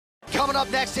Coming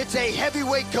up next, it's a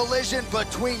heavyweight collision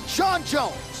between Jon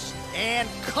Jones and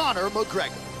Conor McGregor.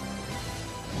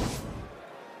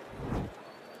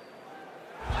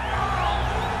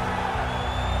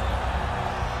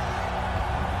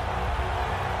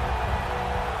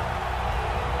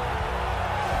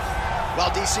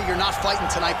 Well, DC, you're not fighting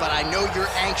tonight, but I know you're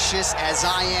anxious, as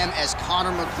I am, as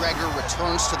Conor McGregor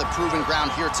returns to the proving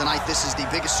ground here tonight. This is the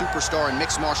biggest superstar in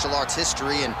mixed martial arts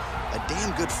history, and a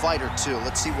damn good fighter, too.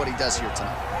 Let's see what he does here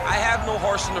tonight. I have no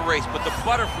horse in the race, but the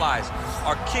butterflies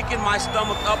are kicking my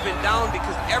stomach up and down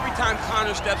because every time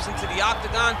Conor steps into the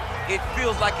octagon, it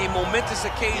feels like a momentous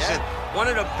occasion. Yeah.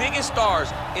 One of the biggest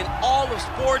stars in all of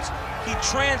sports. He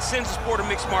transcends the sport of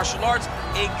mixed martial arts.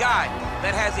 A guy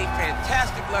that has a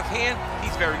fantastic left hand.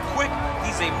 He's very quick.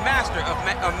 He's a master of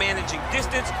managing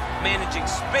distance, managing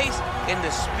space, and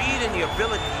the speed and the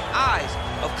ability, the eyes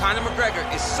of Conor McGregor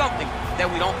is something that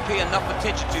we don't pay enough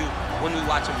attention to when we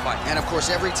watch him fight. And of course,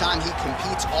 every time he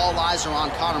competes, all eyes are on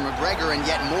Conor McGregor, and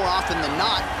yet more often than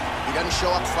not, he doesn't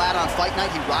show up flat on fight night.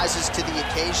 He rises to the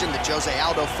occasion. The Jose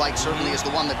Aldo fight certainly is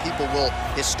the one that people will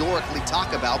historically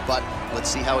talk about, but let's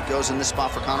see how it goes in this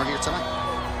spot for Conor here tonight.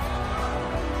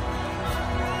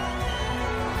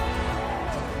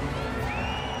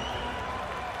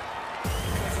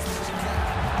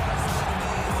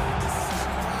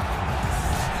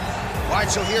 All right,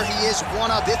 so here he is,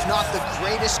 one of, if not the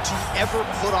greatest to ever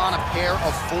put on a pair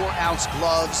of 4-ounce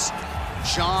gloves.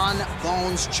 Jon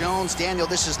Bones Jones. Daniel,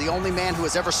 this is the only man who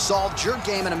has ever solved your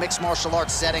game in a mixed martial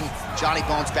arts setting. Johnny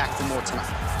Bones back for more tonight.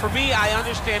 For me, I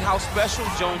understand how special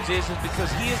Jones is because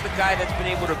he is the guy that's been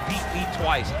able to beat me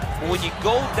twice. But when you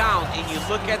go down and you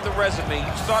look at the resume,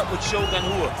 you start with Shogun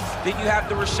Rua, then you have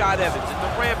the Rashad Evans, and the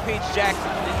Rampage Jackson,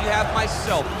 and then you have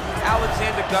myself,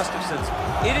 Alexander Gustafsson.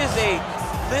 It is a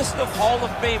list of Hall of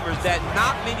Famers that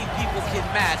not many people can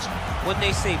match. When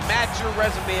they say match your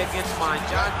resume against mine,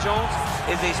 Jon Jones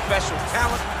is a special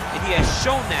talent, and he has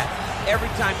shown that every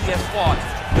time he has fought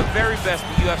the very best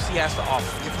the UFC has to offer.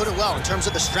 You put it well. In terms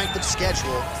of the strength of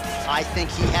schedule, I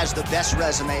think he has the best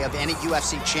resume of any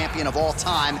UFC champion of all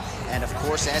time. And of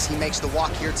course, as he makes the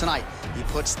walk here tonight, he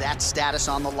puts that status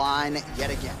on the line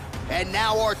yet again. And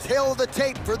now our tail of the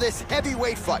tape for this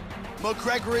heavyweight fight.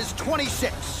 McGregor is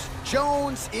 26.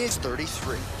 Jones is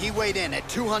 33. He weighed in at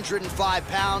 205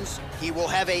 pounds. He will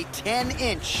have a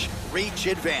 10-inch reach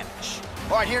advantage.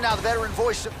 All right, here now the veteran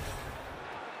voice of...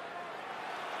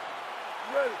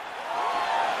 Ready.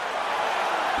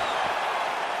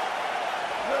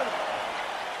 Ready.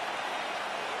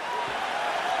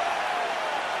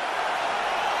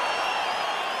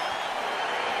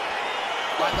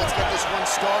 All right, let's get this one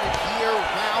started here.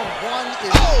 Round one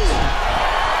is... Oh!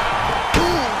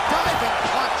 Boom! Diving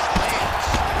punch.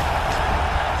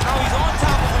 He's on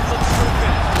top of him, looks so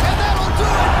good. And that'll do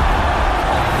it!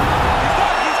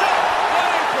 He's done!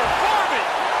 What a performance!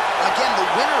 Again, the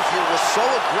winner here was so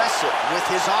aggressive with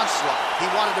his onslaught. He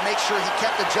wanted to make sure he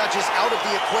kept the judges out of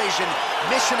the equation.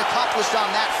 Mission accomplished on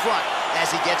that front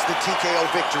as he gets the TKO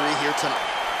victory here tonight.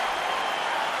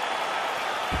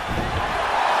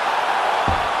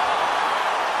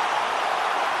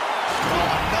 Well,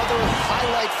 another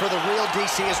highlight for the real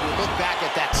DC as we look back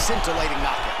at that scintillating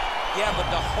knockout. Yeah, but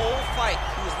the whole fight,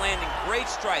 he was landing great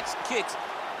strikes, kicks,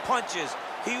 punches.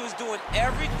 He was doing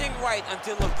everything right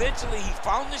until eventually he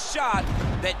found the shot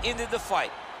that ended the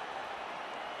fight.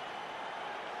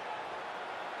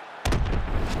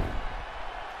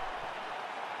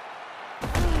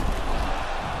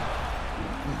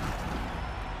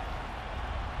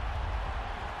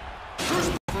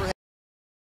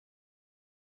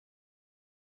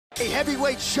 A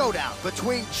heavyweight showdown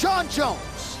between Jon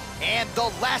Jones and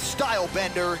the last style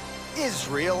bender,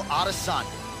 Israel Adesanya.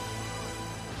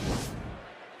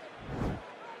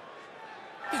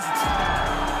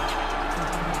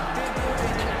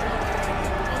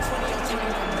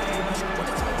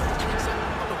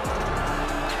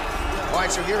 All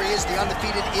right, so here he is, the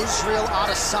undefeated Israel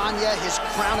Adesanya. His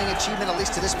crowning achievement, at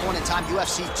least to this point in time,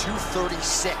 UFC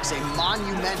 236. A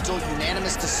monumental,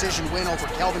 unanimous decision win over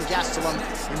Kelvin Gastelum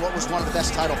in what was one of the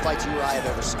best title fights you or I have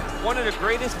ever seen. One of the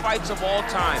greatest fights of all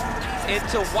time. And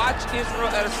to watch Israel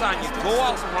Adesanya go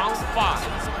out in round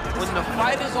 5, when the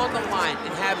fight is on the line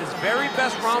and have his very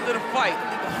best round of the fight,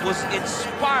 was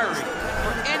inspiring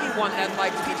for anyone that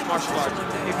likes mixed martial arts.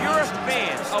 If you're a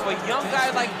fan of a young guy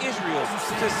like Israel,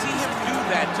 to see him do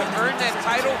that, to earn that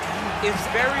title, is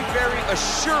very, very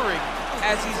assuring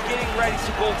as he's getting ready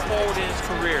to go forward in his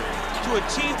career. To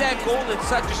achieve that goal in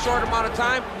such a short amount of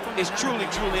time is truly,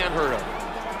 truly unheard of.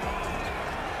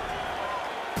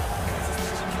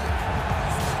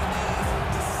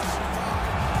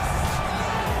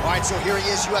 All All right, so here he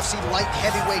is, UFC light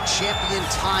heavyweight champion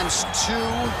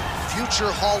 ×2, future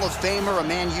Hall of Famer, a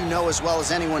man you know as well as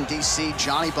anyone, DC,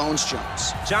 Johnny Bones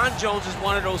Jones. Jon Jones is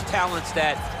one of those talents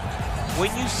that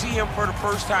when you see him for the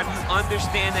first time, you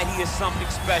understand that he is something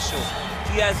special.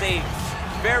 He has a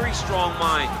very strong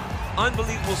mind,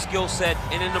 unbelievable skill set,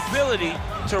 and an ability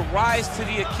to rise to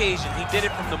the occasion. He did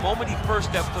it from the moment he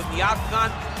first stepped in the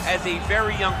octagon as a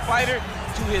very young fighter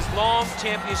to his long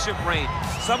championship reign.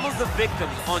 Some of the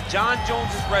victims on Jon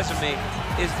Jones's resume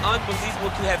is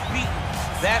unbelievable. To have beaten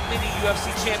that many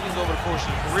UFC champions over the course of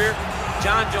his career,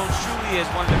 Jon Jones truly is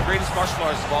one of the greatest martial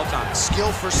artists of all time. Skill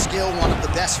for skill, one of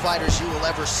the best fighters you will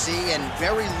ever see, and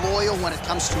very loyal when it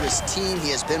comes to his team.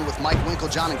 He has been with Mike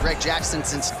Winkeljohn and Greg Jackson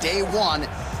since day one.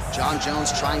 Jon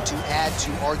Jones trying to add to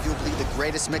arguably the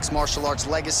greatest mixed martial arts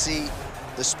legacy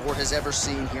the sport has ever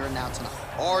seen here and now tonight.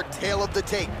 Our tale of the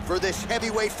tape for this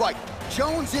heavyweight fight.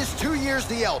 Jones is 2 years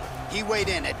the elder. He weighed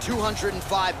in at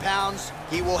 205 pounds.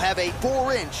 He will have a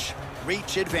 4-inch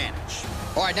reach advantage.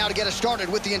 All right, now to get us started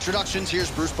with the introductions,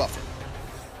 here's Bruce Buffer.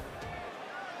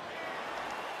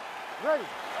 Ready.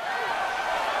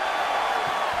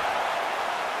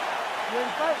 You ready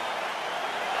to fight?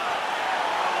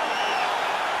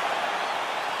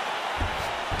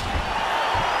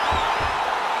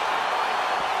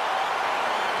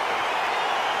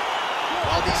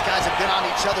 Well, these guys have been on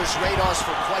each other's radars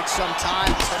for quite some time.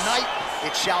 Tonight,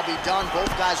 it shall be done. Both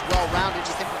guys well-rounded. Do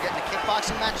you think we're getting a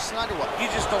kickboxing match tonight or what?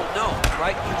 You just don't know,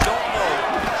 right? You don't know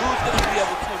who's going to be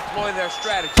able to employ their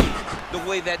strategy the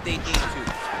way that they need to.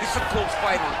 This is a close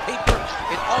fight on paper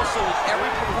and also in every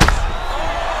proportion.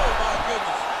 Oh, my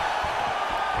goodness.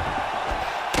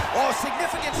 Oh,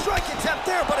 significant strike attempt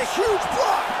there, but a huge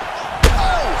block.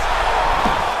 Oh!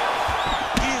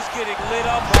 He is getting lit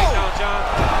up right now, Jon.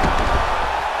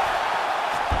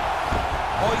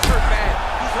 Oh, he's hurt bad.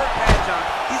 He's hurt bad, Jon.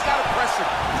 He's got to press him.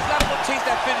 He's got to go chase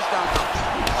that finish down.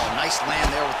 Oh, nice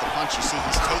land there with the punch. You see,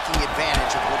 he's taking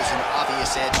advantage of what is an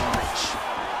obvious edge and reach.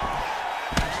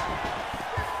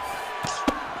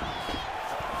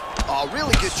 Oh,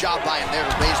 really good job by him there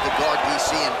to raise the guard,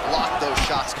 DC, and block those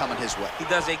shots coming his way. He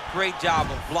does a great job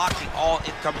of blocking all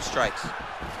incoming strikes.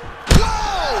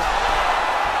 Whoa!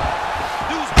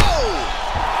 Oh!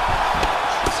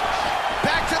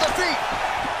 Back to the feet.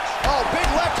 Oh, big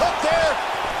left hook there.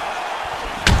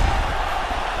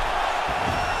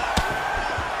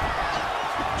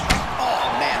 Oh,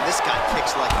 man, this guy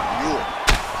kicks like a mule.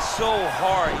 So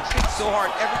hard. He kicks so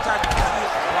hard every time he can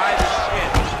drive his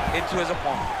shin into his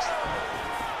opponent.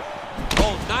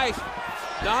 Oh, nice.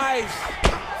 Nice.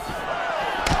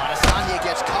 Adesanya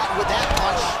gets caught with that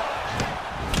punch.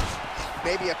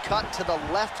 Maybe a cut to the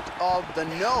left of the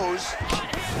nose.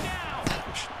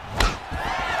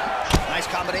 Nice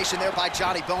combination there by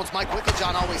Johnny Bones. Mike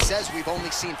Winkeljohn always says we've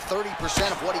only seen 30%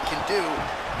 of what he can do,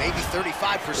 maybe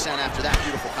 35% after that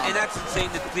beautiful combo. And that's insane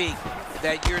to think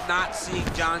that you're not seeing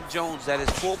Jon Jones at his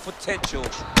full potential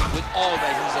with all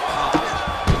that he's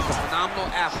accomplished. He's a phenomenal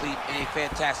athlete and a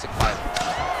fantastic fighter.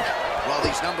 Well,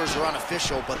 these numbers are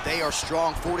unofficial, but they are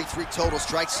strong. 43 total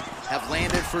strikes have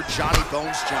landed for Johnny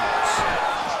Bones Jones.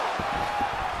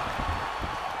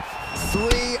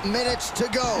 3 minutes to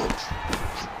go.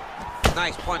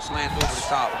 Nice punch lands over the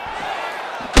top.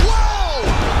 Whoa!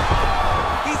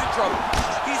 He's in trouble.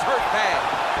 He's hurt bad.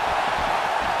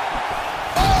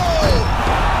 Oh!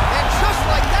 And just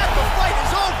like that, the fight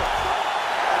is over.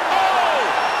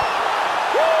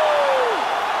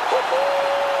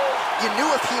 You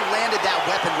knew if he landed that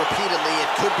weapon repeatedly,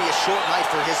 it could be a short night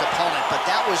for his opponent, but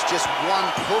that was just one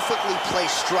perfectly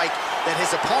placed strike that his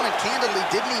opponent candidly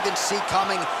didn't even see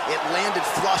coming. It landed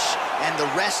flush, and the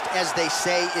rest, as they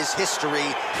say, is history.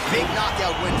 Big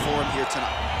knockout win for him here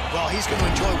tonight. Well, he's going to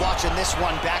enjoy watching this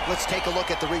one back. Let's take a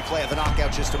look at the replay of the knockout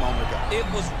just a moment ago. It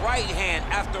was right hand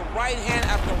after right hand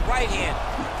after right hand.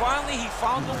 Finally, he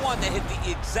found the one that hit the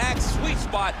exact sweet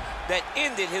spot that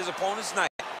ended his opponent's night.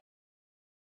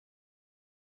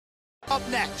 Up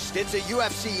next, it's a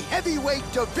UFC heavyweight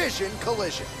division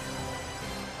collision.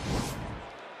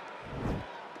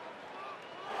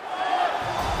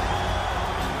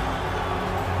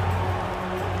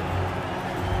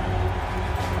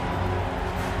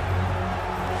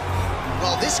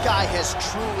 Well, this guy has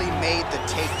truly made the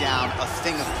takedown a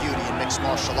thing of beauty in mixed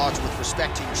martial arts. With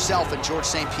respect to yourself and George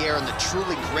St. Pierre and the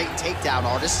truly great takedown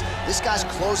artists, this guy's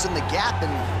closing the gap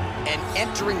and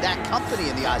entering that company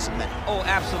in the eyes of many. Oh,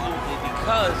 absolutely,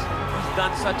 because he's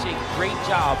done such a great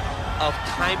job of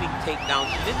timing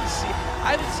takedowns.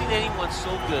 I haven't seen anyone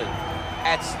so good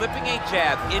at slipping a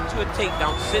jab into a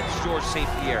takedown since George St.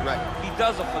 Pierre. Right. He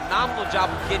does a phenomenal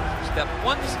job of getting from step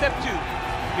 1 to step 2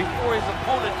 before his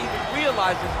opponent even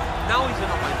realizes now he's in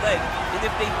on my leg. And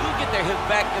if they do get their hip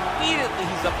back, immediately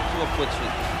he's up into a foot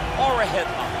sweep or a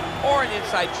headlock or an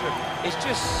inside trip. It's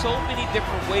just so many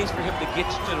different ways for him to get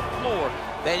you to the floor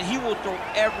that he will throw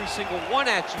every single one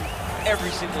at you every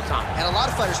single time. And a lot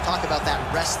of fighters talk about that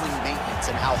wrestling maintenance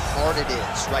and how hard it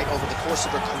is, right, over the course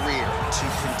of a career to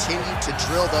continue to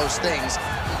drill those things.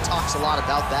 He talks a lot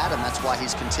about that, and that's why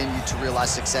he's continued to realize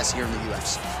success here in the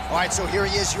UFC. All right, so here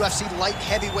he is, UFC light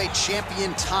heavyweight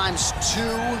champion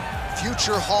 ×2,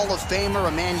 future Hall of Famer,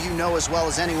 a man you know as well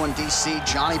as anyone, DC,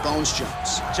 Johnny Bones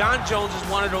Jones. Jon Jones is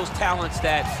one of those talents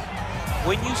that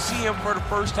when you see him for the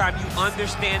first time, you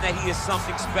understand that he is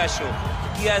something special.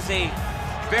 He has a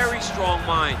very strong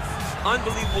mind,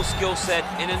 unbelievable skill set,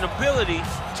 and an ability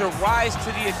to rise to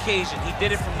the occasion. He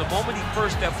did it from the moment he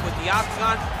first stepped foot in the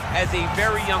octagon as a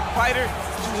very young fighter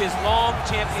to his long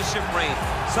championship reign.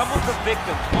 Some of the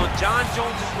victims on Jon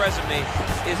Jones' resume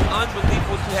is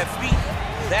unbelievable to have beaten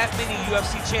that many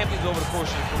UFC champions over the course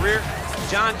of his career.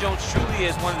 Jon Jones truly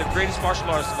is one of the greatest martial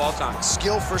artists of all time.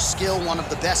 Skill for skill, one of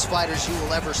the best fighters you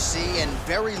will ever see, and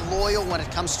very loyal when it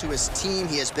comes to his team.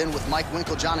 He has been with Mike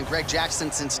Winkeljohn and Greg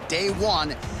Jackson since day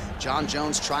one. Jon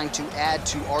Jones trying to add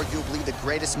to arguably the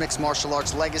greatest mixed martial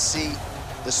arts legacy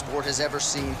the sport has ever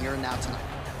seen here and now tonight.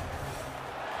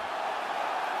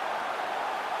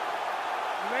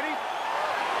 You ready?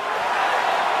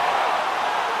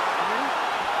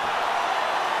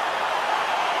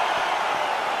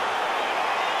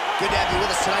 Good to have you with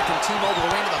us tonight from T-Mobile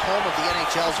Arena, the home of the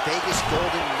NHL's Vegas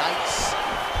Golden Knights,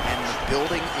 and the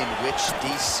building in which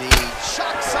DC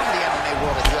shocked some of the MMA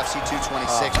world at UFC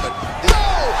 226. But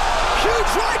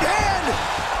huge right hand!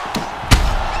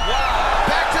 Wow!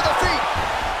 Back to the feet.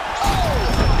 Oh!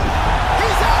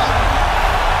 He's out!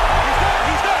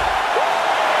 He's done!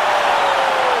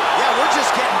 Yeah, we're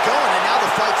just getting going, and now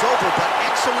the fight's over. But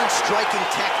excellent striking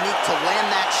technique to land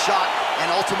that shot and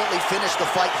ultimately finish the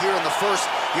fight here in the first.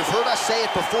 You've heard us say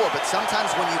it before, but sometimes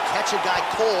when you catch a guy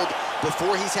cold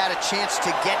before he's had a chance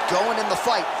to get going in the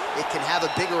fight, it can have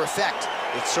a bigger effect.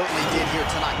 It certainly did here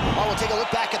tonight. Well, we'll take a look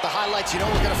back at the highlights. You know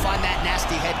we're going to find that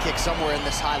nasty head kick somewhere in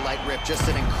this highlight rip. Just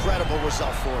an incredible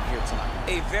result for him here tonight.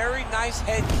 A very nice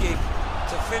head kick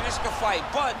to finish the fight,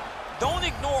 but don't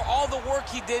ignore all the work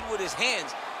he did with his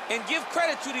hands, and give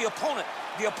credit to the opponent.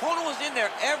 The opponent was in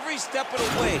there every step of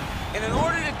the way, and in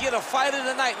order to get a fight of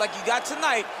the night like you got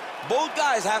tonight, both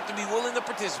guys have to be willing to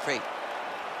participate.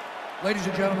 Ladies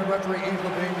and gentlemen, referee Yves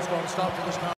Levine is going to stop to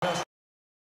this contest.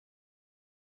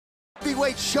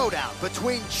 Heavyweight showdown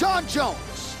between Jon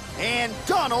Jones and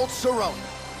Donald Cerrone.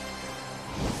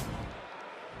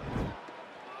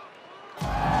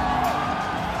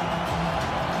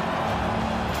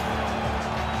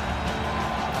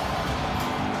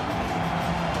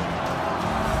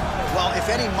 Well, if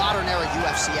any modern-era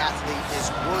UFC athlete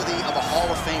is worthy of a Hall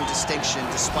of Fame distinction,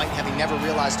 despite having never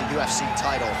realized a UFC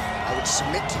title, I would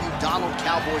submit to you Donald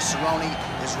 "Cowboy" Cerrone.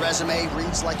 His resume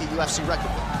reads like a UFC record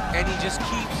book. And he just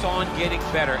keeps on getting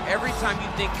better. Every time you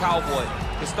think Cowboy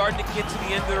is starting to get to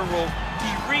the end of the rope,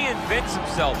 he reinvents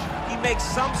himself. He makes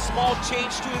some small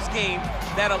change to his game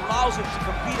that allows him to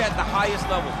compete at the highest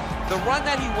level. The run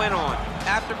that he went on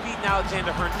after beating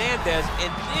Alexander Hernandez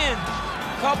and then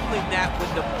coupling that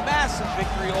with the massive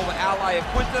victory over Al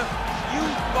Iaquinta, you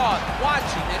thought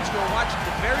watching that you were watching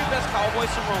the very best Cowboy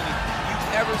Cerrone you've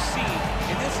ever seen.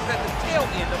 And this is at the tail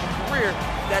end of a career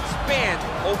that spanned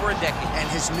over a decade. And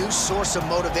his new source of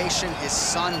motivation, his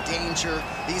son, Danger.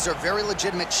 These are very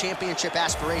legitimate championship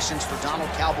aspirations for Donald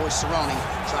 "Cowboy" Cerrone,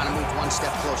 trying to move one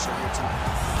step closer here tonight.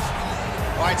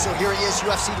 All right, so here he is,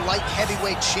 UFC light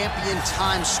heavyweight champion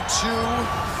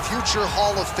 ×2, future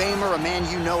Hall of Famer, a man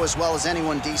you know as well as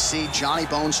anyone, DC, Johnny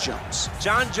Bones Jones.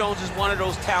 Jon Jones is one of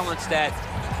those talents that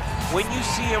when you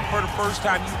see him for the first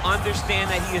time, you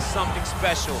understand that he is something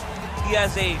special. He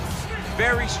has a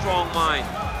very strong mind,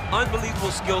 unbelievable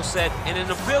skill set, and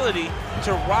an ability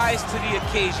to rise to the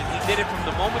occasion. He did it from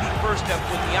the moment he first stepped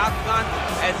foot in the octagon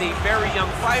as a very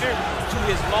young fighter to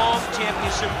his long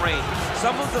championship reign.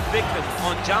 Some of the victims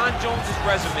on Jon Jones'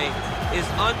 resume is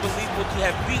unbelievable to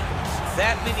have beaten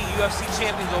that many UFC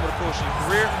champions over the course of his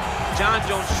career. Jon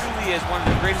Jones truly is one of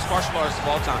the greatest martial artists of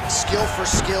all time. Skill for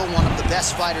skill, one of the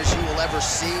best fighters you will ever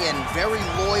see, and very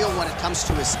loyal when it comes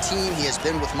to his team. He has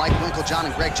been with Mike Winkeljohn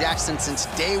and Greg Jackson since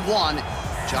day one.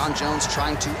 Jon Jones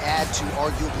trying to add to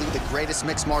arguably the greatest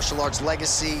mixed martial arts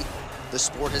legacy the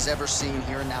sport has ever seen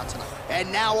here and now tonight.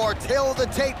 And now our tail of the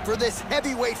tape for this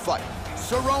heavyweight fight.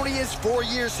 Cerrone is 4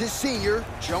 years his senior.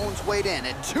 Jones weighed in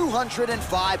at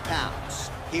 205 pounds.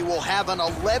 He will have an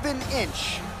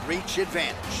 11-inch reach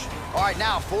advantage. All right,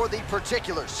 now for the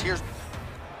particulars. Here's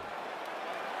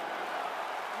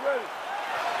Ready.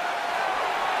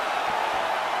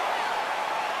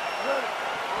 Ready.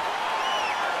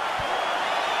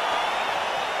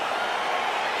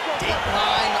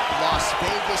 Dateline, Las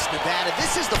Vegas, Nevada.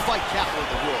 This is the fight capital of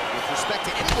the world with respect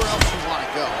to anywhere else you want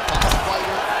to go. If I'm a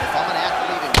fighter, if I'm an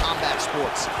athlete in combat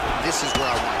sports, this is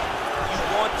where I want to go. You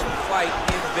want to fight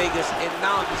in Vegas, and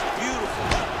now this beautiful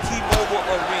T-Mobile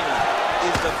Arena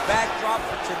is the backdrop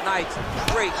for tonight's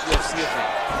great UFC event.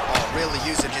 Oh, really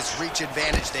using his reach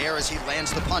advantage there as he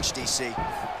lands the punch, DC.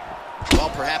 Well,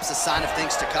 perhaps a sign of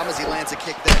things to come as he lands a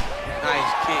kick there.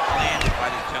 Nice kick landed by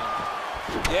this gentleman.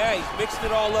 Yeah, he's mixed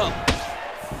it all up.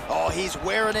 Oh, he's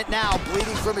wearing it now,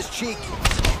 bleeding from his cheek.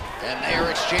 And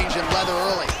they're exchanging leather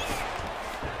early.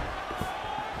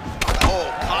 Oh,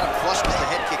 caught him flush with the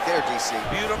head kick there, DC.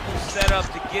 Beautiful setup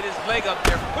to get his leg up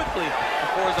there quickly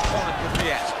before his opponent can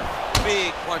react.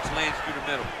 Big punch lands through the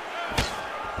middle.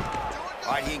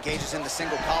 All right, he engages in the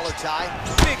single collar tie.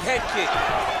 Big head kick.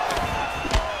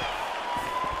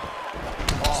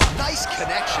 Oh, nice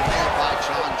connection there by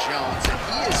John Jones, and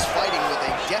he is fighting with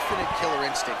a definite killer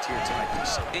instinct here tonight,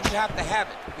 DC. And you have to have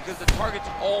it, because the target's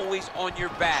always on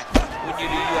your back when you're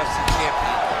the UFC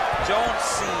champion. Jones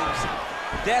seems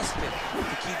destined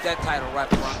to keep that title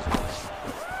wrapped around his waist.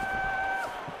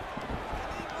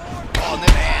 Oh, and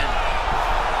then, man.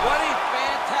 What a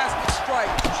fantastic strike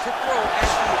to throw at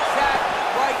the exact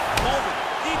right moment.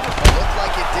 It looked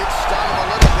like it did stun him a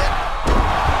little bit.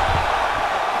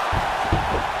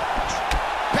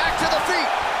 Back to the feet.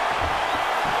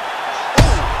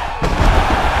 Ooh.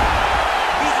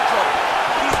 He's in trouble.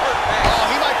 He's hurt bad. Oh,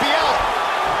 he might be out.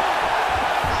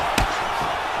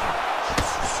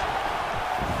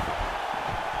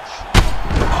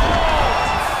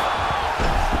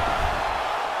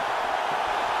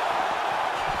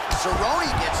 Cerrone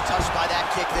gets touched by that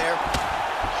kick there.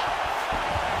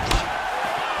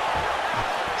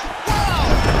 Wow!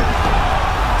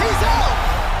 He's out!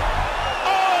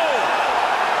 Oh!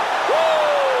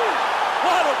 Woo!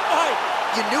 What a fight!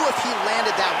 You knew if he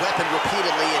landed that weapon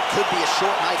repeatedly, it could be a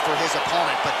short night for his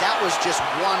opponent, but that was just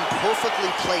one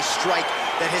perfectly placed strike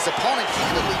that his opponent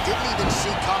candidly didn't even see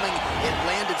coming. It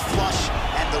landed flush,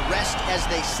 and the rest, as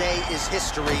they say, is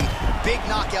history. Big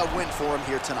knockout win for him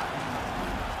here tonight.